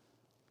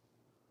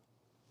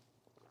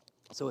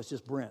 So it's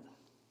just Brent.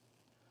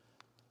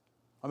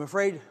 I'm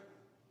afraid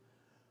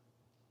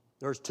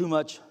there's too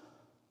much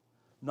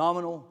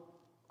nominal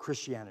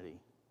Christianity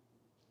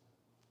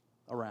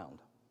around.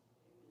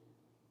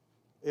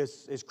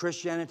 It's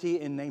Christianity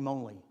in name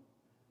only,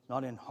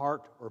 not in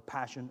heart or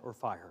passion or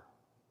fire.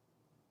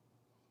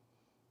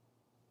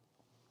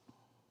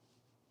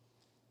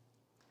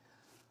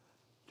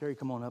 Terry,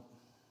 come on up.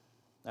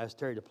 I asked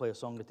Terry to play a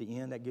song at the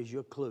end. That gives you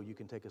a clue. You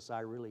can take a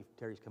sigh of relief.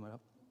 Terry's coming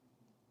up.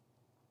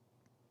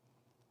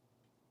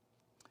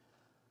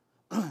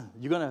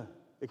 You're going to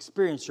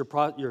experience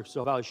your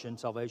salvation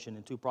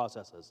in two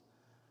processes.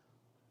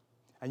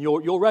 And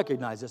you'll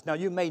recognize this. Now,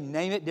 you may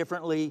name it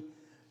differently.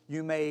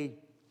 You may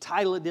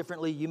title it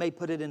differently. You may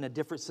put it in a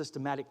different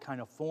systematic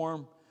kind of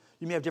form.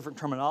 You may have different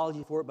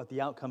terminology for it, but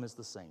the outcome is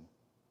the same,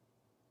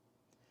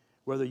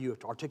 whether you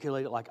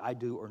articulate it like I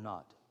do or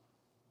not.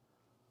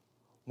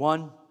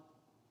 One,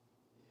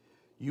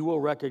 you will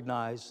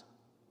recognize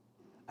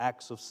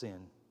acts of sin.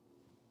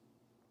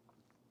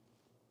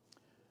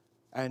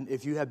 And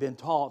if you have been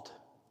taught,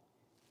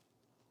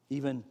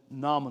 even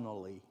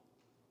nominally,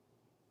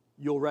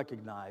 you'll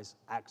recognize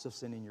acts of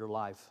sin in your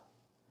life.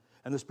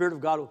 And the Spirit of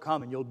God will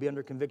come and you'll be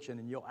under conviction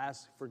and you'll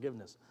ask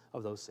forgiveness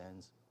of those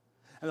sins.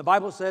 And the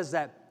Bible says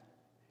that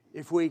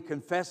if we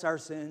confess our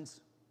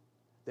sins,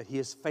 that He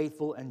is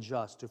faithful and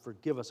just to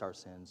forgive us our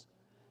sins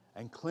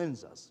and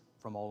cleanse us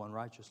from all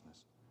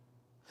unrighteousness.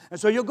 And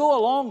so you'll go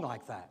along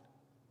like that.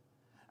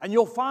 And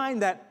you'll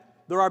find that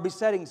there are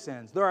besetting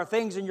sins. There are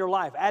things in your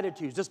life,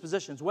 attitudes,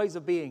 dispositions, ways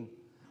of being,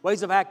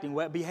 ways of acting,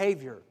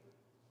 behavior,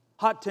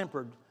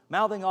 hot-tempered,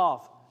 mouthing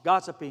off,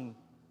 gossiping,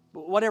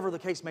 whatever the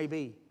case may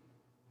be.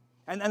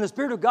 And the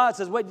Spirit of God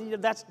says, wait,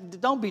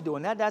 don't be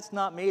doing that. That's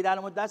not me.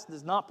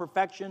 That's not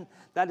perfection.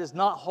 That is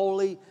not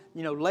holy.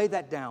 Lay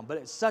that down. But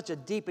it's such a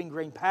deep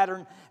ingrained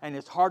pattern, and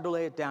it's hard to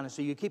lay it down. And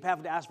so you keep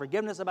having to ask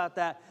forgiveness about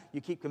that.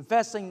 You keep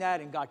confessing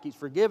that, and God keeps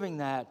forgiving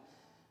that.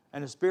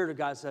 And the Spirit of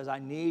God says, I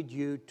need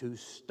you to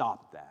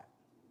stop that.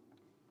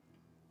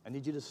 I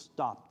need you to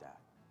stop that.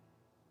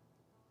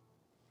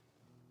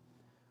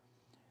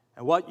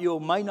 And what you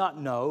may not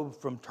know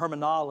from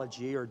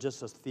terminology or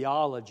just as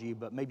theology,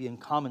 but maybe in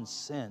common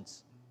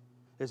sense,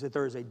 is that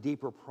there is a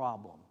deeper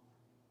problem.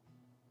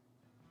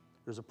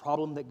 There's a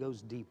problem that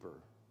goes deeper.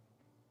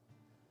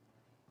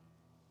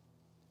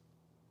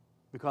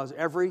 Because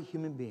every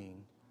human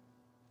being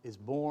is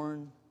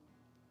born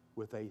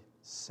with a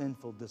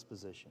sinful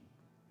disposition.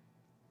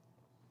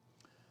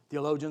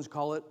 Theologians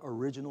call it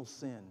original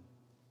sin.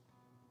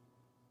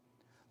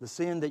 The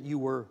sin that you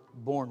were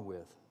born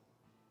with.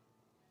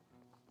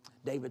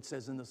 David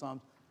says in the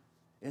Psalms,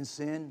 in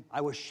sin, I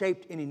was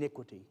shaped in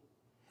iniquity,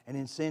 and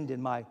in sin did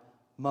my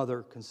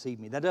mother conceive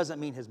me. That doesn't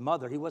mean his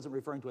mother. He wasn't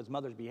referring to his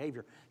mother's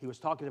behavior. He was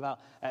talking about,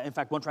 in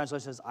fact, one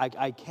translation says,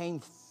 I came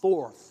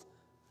forth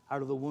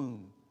out of the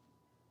womb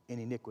in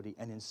iniquity,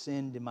 and in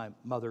sin did my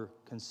mother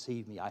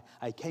conceive me.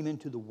 I came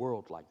into the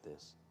world like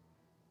this.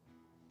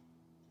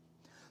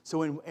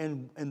 So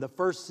in the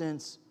first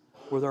sense,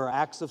 where there are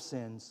acts of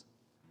sins,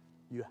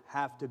 you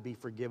have to be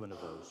forgiven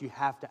of those. You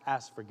have to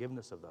ask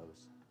forgiveness of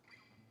those.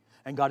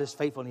 And God is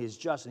faithful, and He is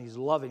just, and He's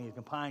loving, He's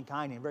kind,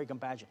 and very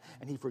compassionate,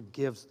 and He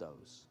forgives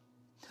those.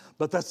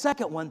 But the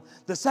second one,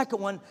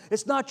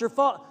 it's not your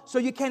fault, so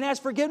you can't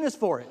ask forgiveness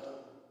for it.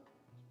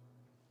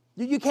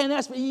 You can't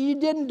ask, you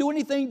didn't do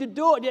anything to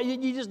do it.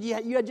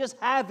 You just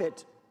have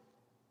it.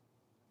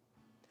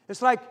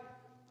 It's like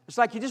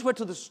you just went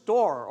to the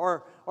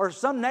store, or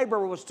some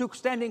neighbor was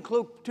standing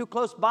too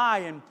close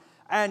by,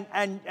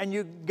 and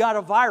you got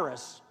a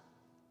virus.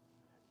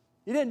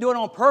 You didn't do it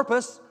on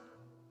purpose.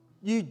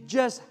 You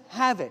just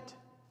have it.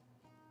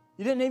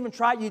 You didn't even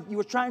try. You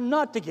were trying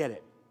not to get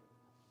it,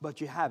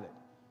 but you have it.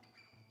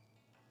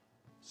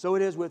 So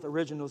it is with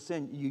original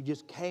sin. You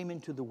just came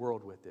into the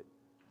world with it.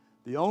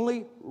 The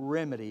only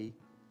remedy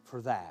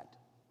for that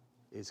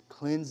is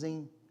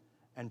cleansing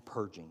and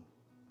purging.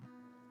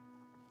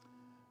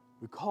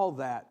 We call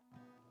that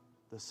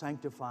the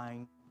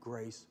sanctifying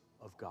grace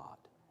of God.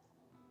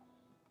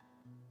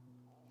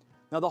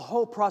 Now, the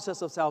whole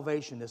process of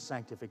salvation is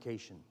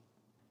sanctification.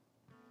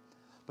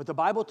 But the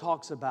Bible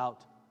talks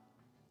about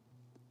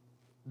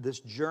this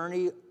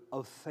journey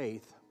of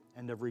faith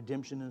and of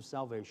redemption and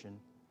salvation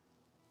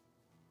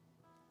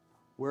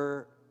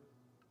where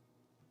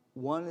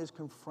one is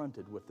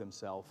confronted with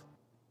themselves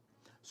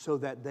so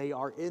that they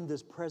are in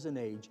this present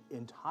age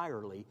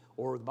entirely,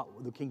 or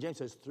the King James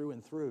says through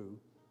and through,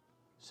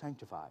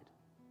 sanctified.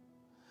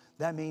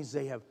 That means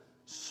they have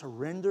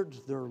surrendered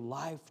their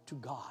life to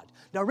God.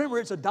 Now remember,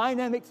 it's a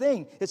dynamic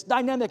thing. It's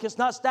dynamic, it's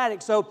not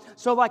static. So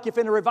like if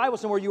in a revival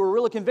somewhere you were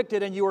really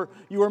convicted and you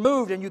were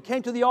moved and you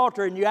came to the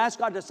altar and you asked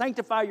God to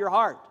sanctify your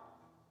heart.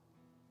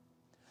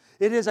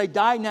 It is a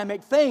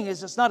dynamic thing.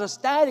 It's not a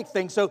static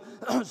thing. So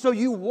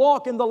you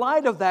walk in the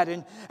light of that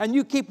and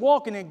you keep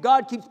walking and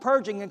God keeps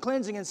purging and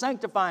cleansing and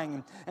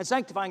sanctifying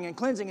and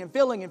cleansing and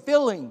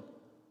filling.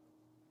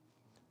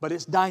 But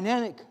it's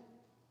dynamic.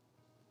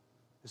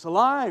 It's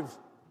alive.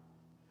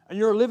 And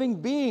you're a living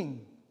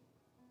being.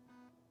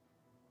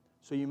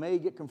 So you may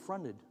get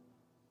confronted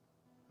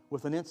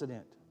with an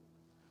incident,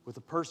 with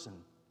a person,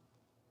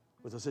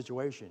 with a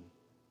situation.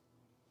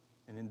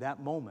 And in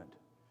that moment,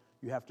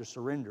 you have to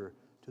surrender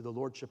to the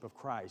Lordship of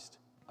Christ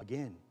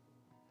again.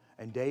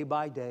 And day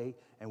by day,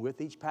 and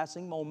with each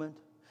passing moment,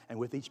 And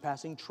with each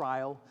passing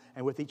trial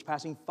and with each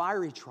passing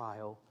fiery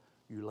trial,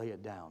 you lay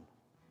it down.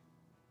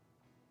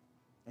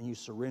 And you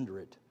surrender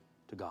it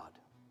to God.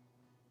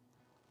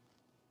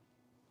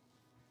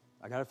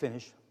 I got to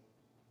finish.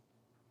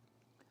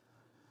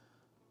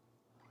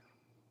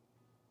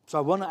 So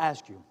I want to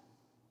ask you,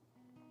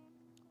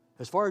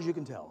 as far as you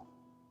can tell,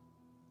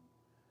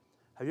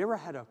 have you ever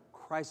had a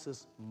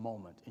crisis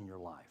moment in your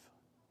life?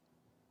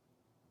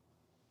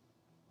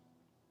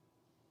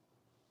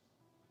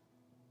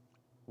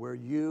 Where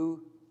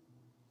you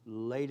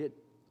laid it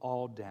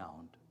all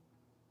down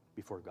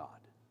before God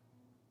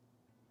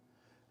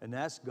and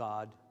asked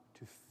God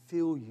to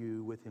fill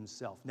you with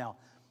Himself. Now,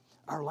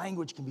 our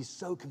language can be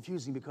so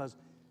confusing because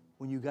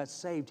when you got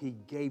saved, He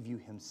gave you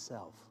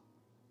Himself.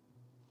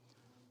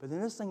 But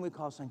then this thing we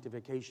call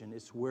sanctification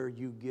is where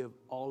you give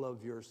all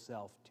of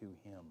yourself to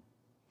Him.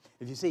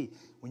 If you see,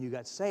 when you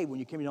got saved, when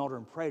you came to the altar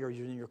and prayed, or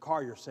you're in your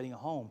car, you're sitting at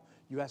home,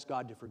 you ask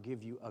God to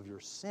forgive you of your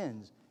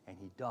sins, and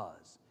He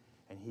does.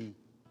 And He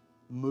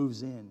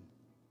moves in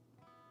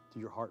to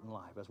your heart and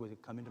life. That's why He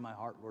said, come into my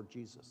heart, Lord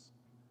Jesus.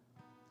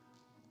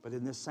 But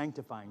in this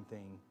sanctifying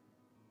thing,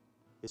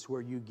 it's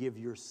where you give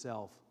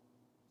yourself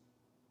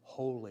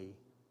wholly,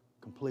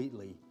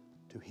 completely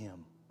to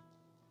Him.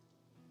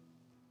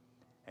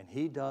 And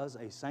He does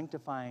a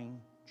sanctifying,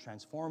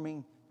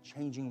 transforming,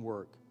 changing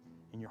work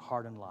in your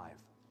heart and life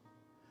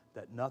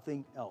that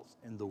nothing else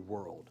in the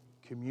world,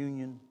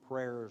 communion,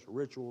 prayers,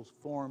 rituals,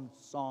 forms,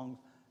 songs,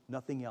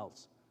 nothing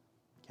else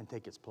can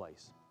take its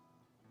place.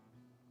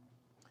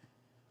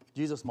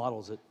 Jesus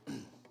models it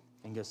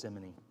in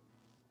Gethsemane.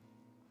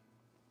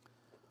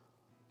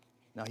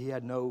 Now, He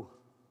had no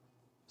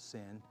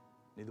sin,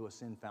 neither was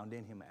sin found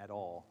in Him at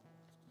all.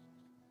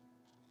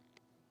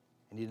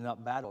 And He did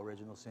not battle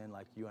original sin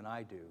like you and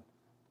I do.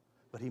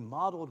 But He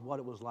modeled what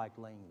it was like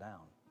laying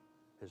down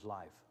His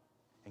life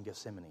in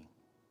Gethsemane.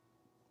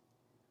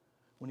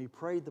 When He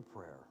prayed the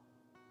prayer,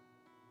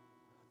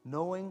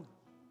 knowing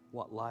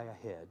what lay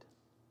ahead,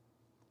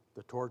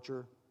 the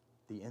torture,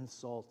 the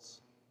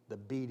insults, the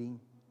beating,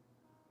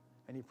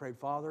 and He prayed,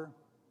 Father,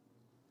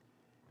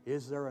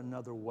 is there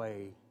another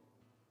way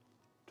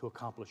to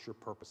accomplish your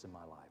purpose in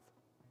my life?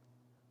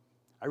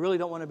 I really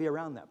don't want to be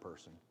around that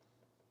person.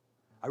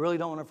 I really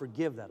don't want to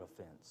forgive that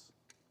offense.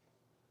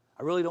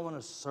 I really don't want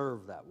to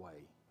serve that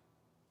way.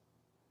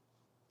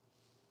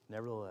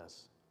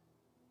 Nevertheless,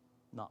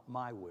 not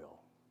my will,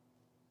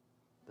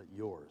 but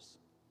yours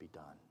be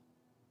done.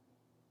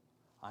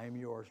 I am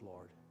yours,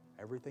 Lord.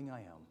 Everything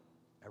I am,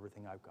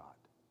 everything I've got,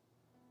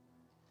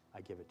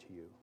 I give it to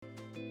you.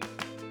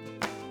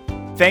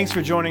 Thanks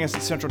for joining us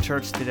at Central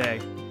Church today.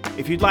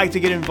 If you'd like to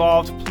get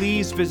involved,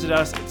 please visit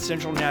us at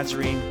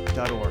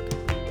centralnazarene.org.